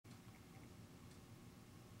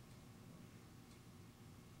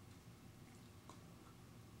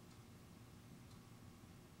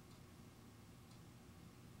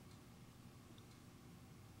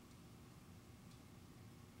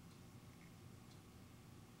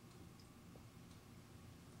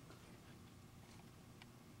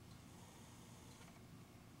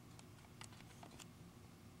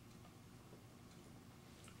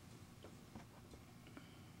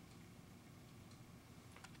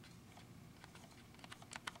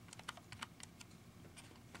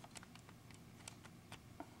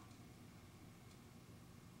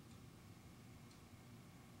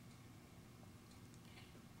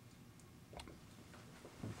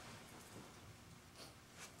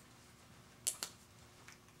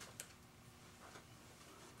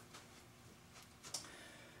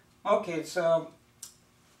Okay, so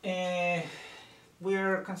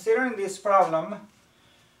we're considering this problem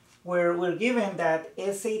where we're given that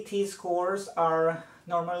SAT scores are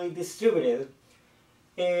normally distributed.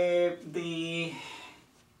 The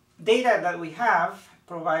data that we have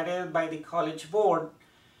provided by the College Board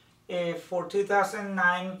for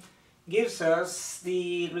 2009 gives us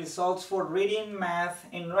the results for reading, math,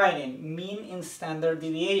 and writing, mean and standard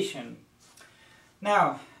deviation.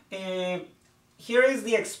 Now, here is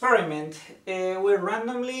the experiment. We're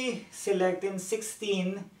randomly selecting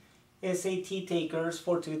 16 SAT takers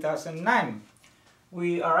for 2009.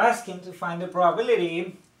 We are asking to find the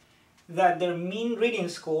probability that their mean reading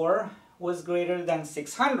score was greater than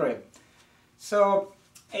 600. So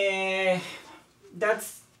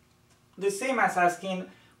that's the same as asking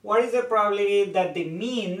what is the probability that the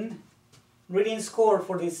mean reading score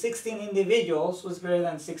for the 16 individuals was greater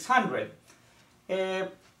than 600.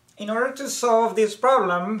 In order to solve this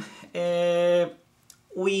problem,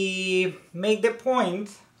 we make the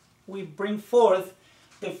point, we bring forth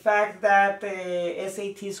the fact that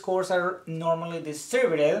SAT scores are normally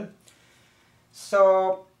distributed.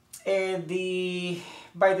 So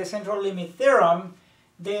by the central limit theorem,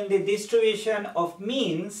 then the distribution of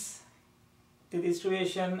means, the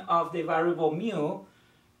distribution of the variable mu,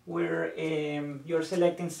 where you're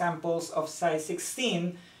selecting samples of size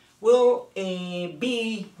 16, will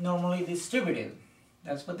be normally distributed.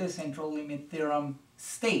 That's what the central limit theorem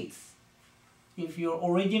states. If your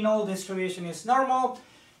original distribution is normal,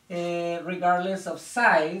 regardless of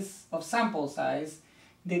size, of sample size,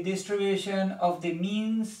 the distribution of the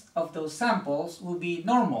means of those samples will be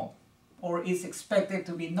normal, or is expected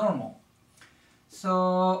to be normal.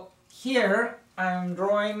 So here I'm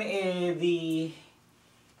drawing the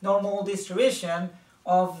normal distribution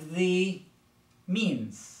of the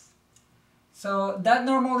means. So that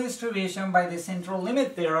normal distribution by the central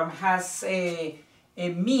limit theorem has a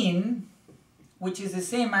mean which is the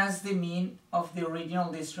same as the mean of the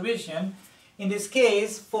original distribution. In this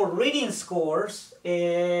case, for reading scores,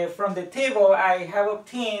 from the table I have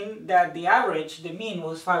obtained that the average, the mean,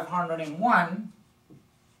 was 501.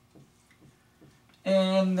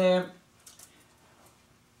 And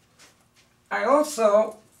I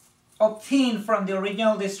also obtained from the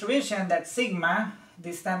original distribution that sigma,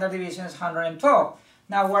 the standard deviation, is 112.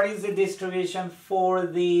 Now, what is the distribution for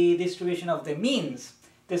the distribution of the means?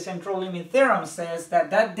 The central limit theorem says that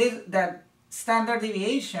that standard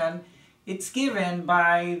deviation, it's given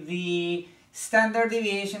by the standard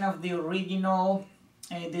deviation of the original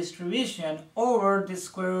distribution over the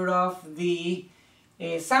square root of the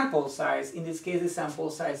sample size. In this case, the sample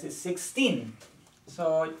size is 16.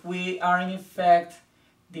 So we are in effect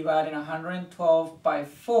dividing 112 by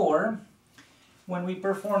 4. When we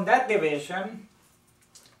perform that division,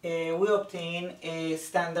 we obtain a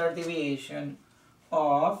standard deviation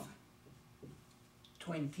of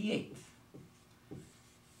 28.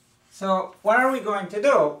 So what are we going to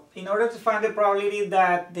do? In order to find the probability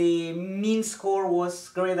that the mean score was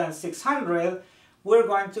greater than 600, we're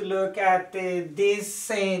going to look at this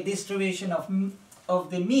distribution of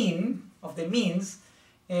the means,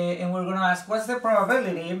 and we're going to ask what's the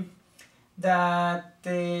probability that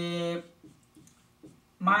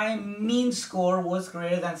my mean score was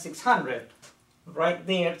greater than 600, right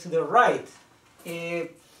there to the right.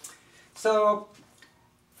 So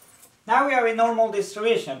now we have a normal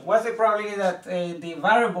distribution. What's the probability that the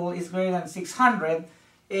variable is greater than 600?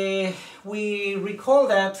 We recall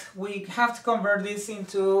that we have to convert this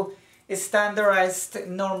into a standardized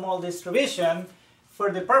normal distribution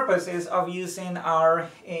for the purposes of using our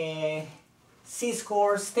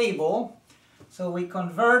C-scores table. So we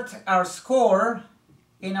convert our score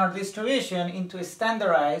in our distribution into a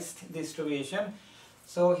standardized distribution.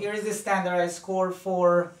 So here is the standardized score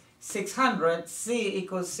for 600. C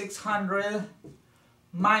equals 600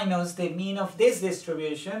 minus the mean of this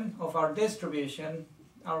distribution, of our distribution,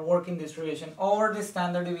 our working distribution, over the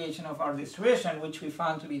standard deviation of our distribution, which we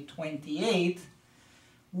found to be 28.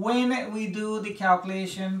 When we do the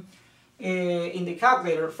calculation in the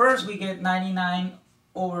calculator, first we get 99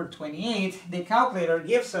 over 28. The calculator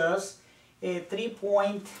gives us a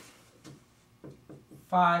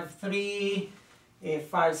 3.53,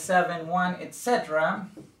 571, etc.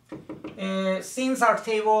 Since our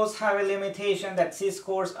tables have a limitation that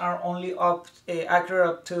C-scores are only accurate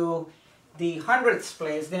up to the hundredths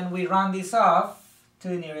place, then we round this off to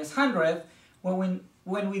the nearest hundredth. When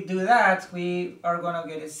we do that, we are going to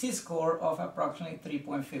get a C-score of approximately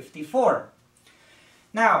 3.54.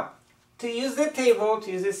 Now, to use the table,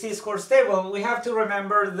 to use the C-scores table, we have to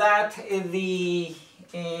remember that the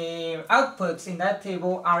outputs in that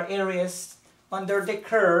table are areas under the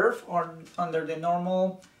curve, or under the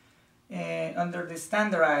normal, under the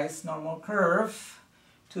standardized normal curve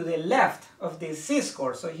to the left of this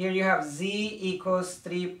z-score. So here you have z equals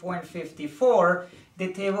 3.54.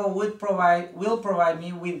 The table will provide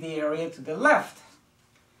me with the area to the left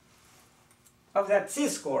of that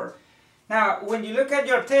z-score. Now, when you look at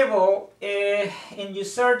your table and you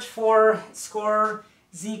search for score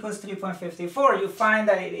z equals 3.54, you find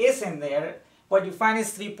that it isn't there. What you find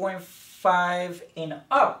is 3.5 and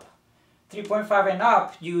up. 3.5 and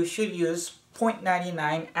up, you should use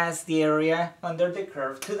 0.99 as the area under the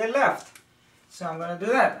curve to the left. So I'm going to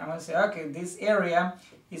do that. I'm going to say, okay, this area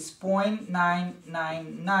is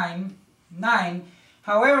 0.9999.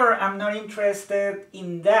 However, I'm not interested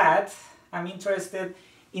in that. I'm interested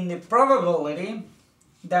in the probability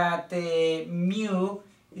that the mu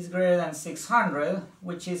is greater than 600,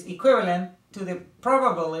 which is equivalent to the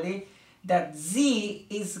probability that z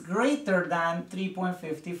is greater than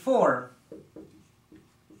 3.54.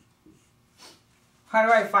 How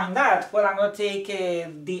do I find that? Well, I'm going to take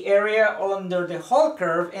the area under the whole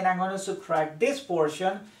curve and I'm going to subtract this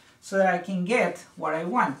portion so that I can get what I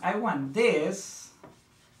want. I want this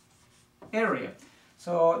area.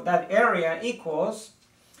 So that area equals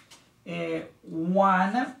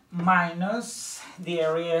 1 minus the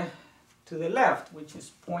area to the left, which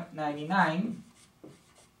is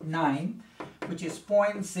 0.999, which is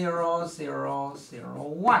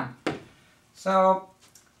 0.0001. So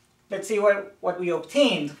let's see what we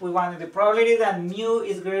obtained. We wanted the probability that mu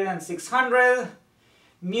is greater than 600.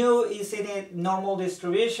 Mu is in a normal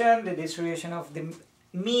distribution, the distribution of the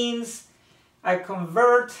means. I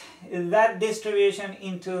convert that distribution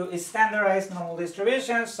into a standardized normal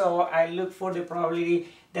distribution, so I look for the probability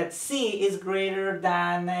that c is greater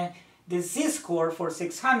than the z-score for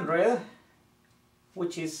 600,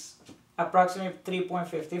 which is approximately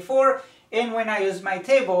 3.54, and when I use my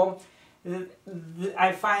table,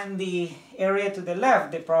 I find the area to the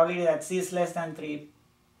left, the probability that c is less than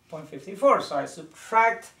 3.54, so I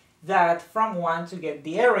subtract that from 1 to get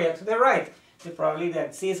the area to the right, the probability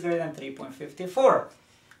that c is greater than 3.54.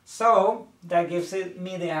 So that gives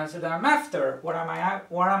me the answer that I'm after. What am I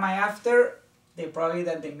after? The probability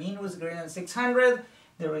that the mean was greater than 600.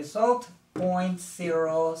 The result,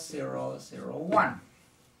 0.0001.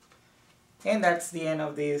 And that's the end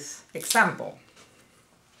of this example.